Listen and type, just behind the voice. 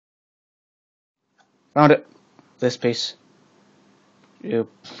Found it. This piece. You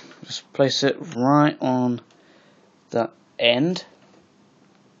just place it right on the end.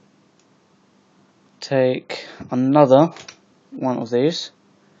 Take another one of these.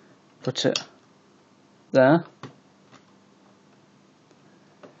 Put it there.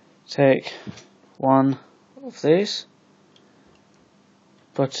 Take one of these.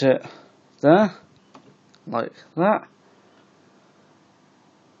 Put it there. Like that.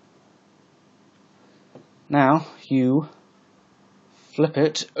 Now you flip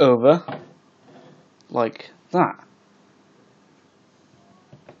it over like that.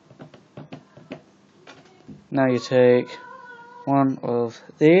 Now you take one of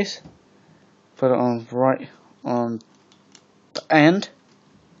these, put it on right on the end,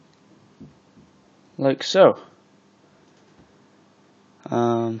 like so.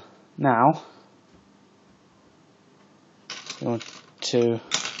 Now you want to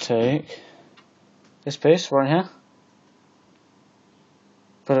take this piece right here,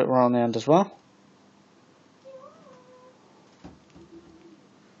 put it right on the end as well.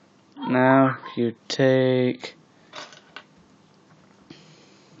 Now you take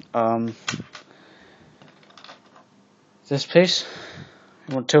this piece,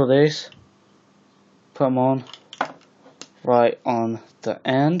 you want two of these, put them on right on the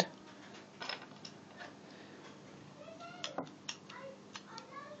end.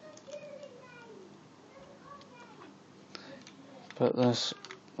 Put this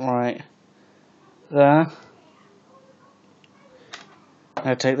right there.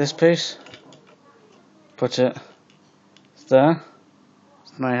 Now take this piece, put it there.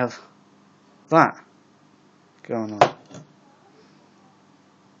 Now you have that going on.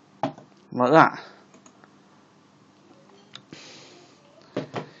 Like that.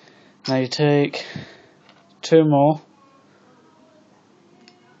 Now you take two more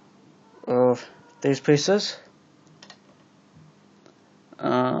of these pieces.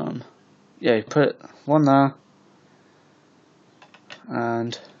 Yeah, you put one there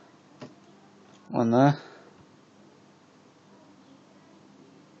and one there.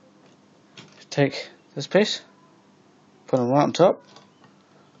 Take this piece, put it right on top,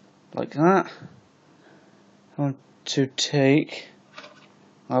 like that. I want to take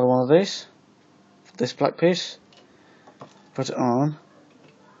another one of these, this black piece, put it on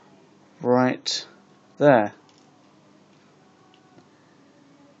right there.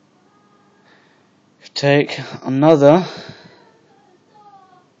 Take another,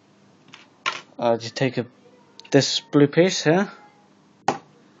 you take this blue piece here,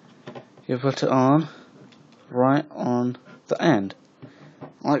 you put it on right on the end,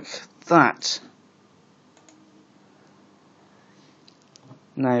 like that.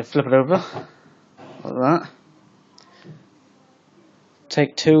 Now you flip it over, like that.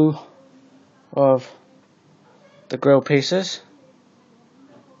 Take two of the grill pieces,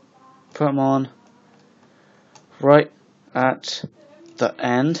 put them on right at the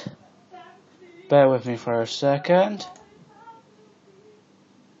end. Bear with me for a second.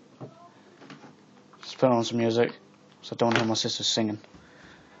 Just put on some music so I don't hear my sisters singing.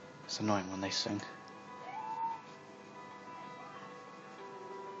 It's annoying when they sing.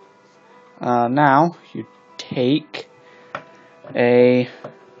 Now you take a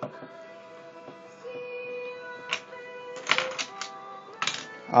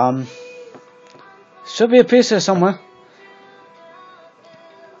should be a piece here somewhere.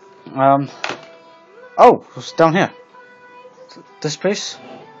 Oh, it's down here. This piece.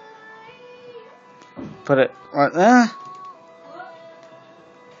 Put it right there.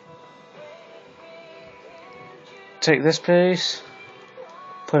 Take this piece.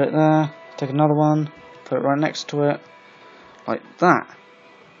 Put it there. Take another one. Put it right next to it. Like that.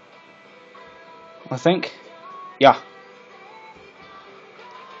 I think. Yeah.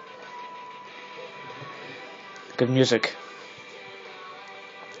 Good music.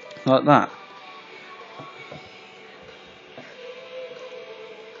 Like that.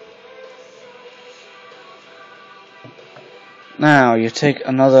 Now you take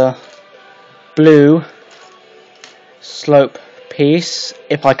another blue slope piece,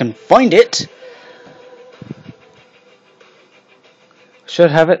 if I can find it. Should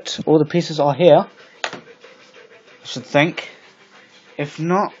have it. All the pieces are here, I should think. If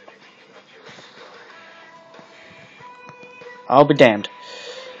not, I'll be damned.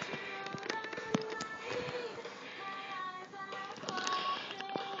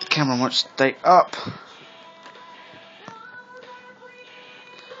 The camera won't stay up.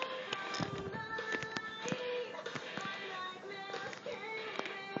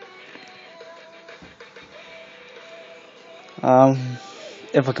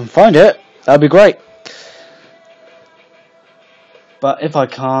 If I can find it, that'd be great. But if I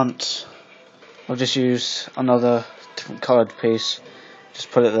can't, I'll just use another different coloured piece.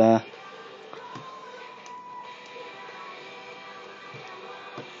 Just put it there.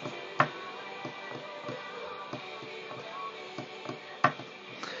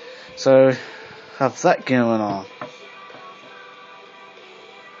 So have that going on.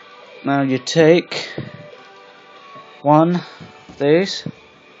 Now you take one of these,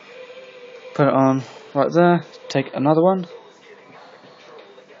 put it on right there, take another one,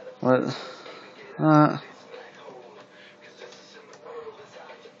 like that,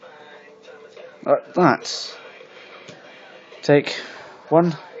 like that. Take one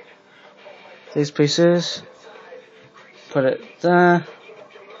of these pieces, put it there.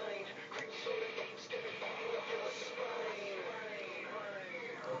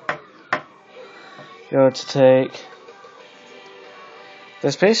 You're to take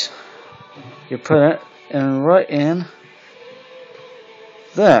this piece, you put it in right in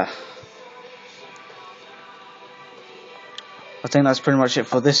there. I think that's pretty much it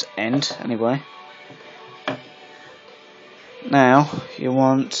for this end anyway. Now you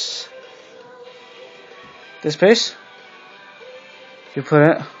want this piece, you put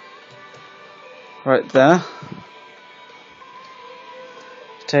it right there.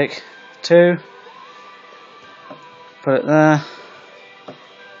 Take two, put it there,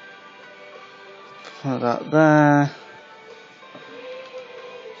 put that there.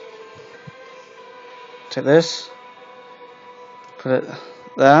 Take this, put it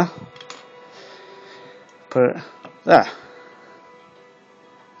there, put it there.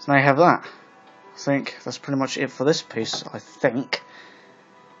 So now you have that. I think that's pretty much it for this piece, I think.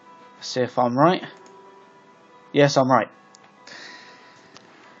 Let's see if I'm right. Yes, I'm right.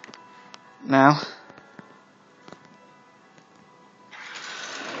 Now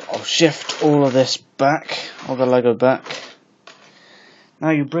I'll shift all of this back, all the Lego back.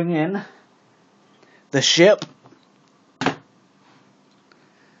 Now you bring in the ship.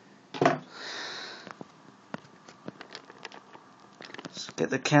 Let's get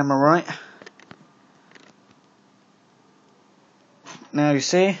the camera right. Now you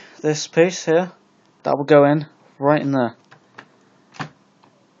see this piece here, that will go in right in there.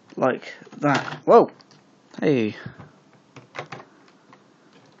 Like that. Whoa! Hey!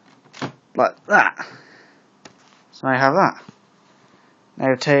 Like that. So now you have that. Now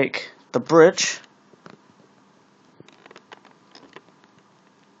you take the bridge.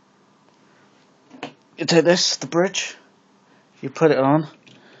 You take this, the bridge, you put it on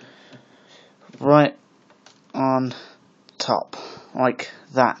right on top, like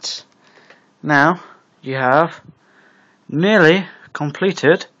that. Now you have nearly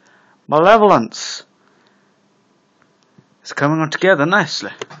completed Malevelence. It's coming on together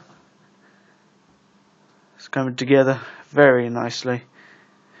nicely. It's coming together very nicely.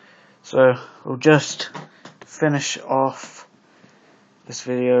 So we'll just finish off this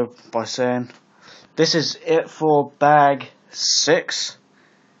video by saying this is it for bag 6.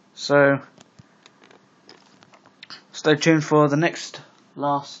 So stay tuned for the next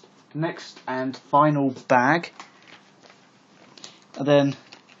and final bag. And then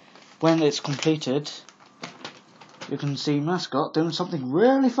when it's completed, you can see Mascot doing something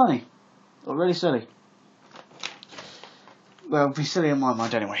really funny or really silly. Well, it'll be silly in my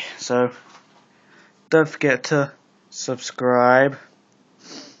mind anyway. So don't forget to subscribe,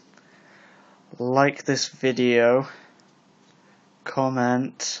 like this video,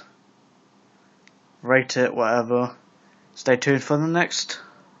 comment, rate it, whatever. Stay tuned for the next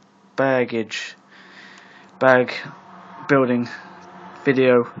bag building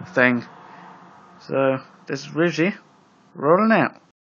video thing. So this is Rizzy rolling out.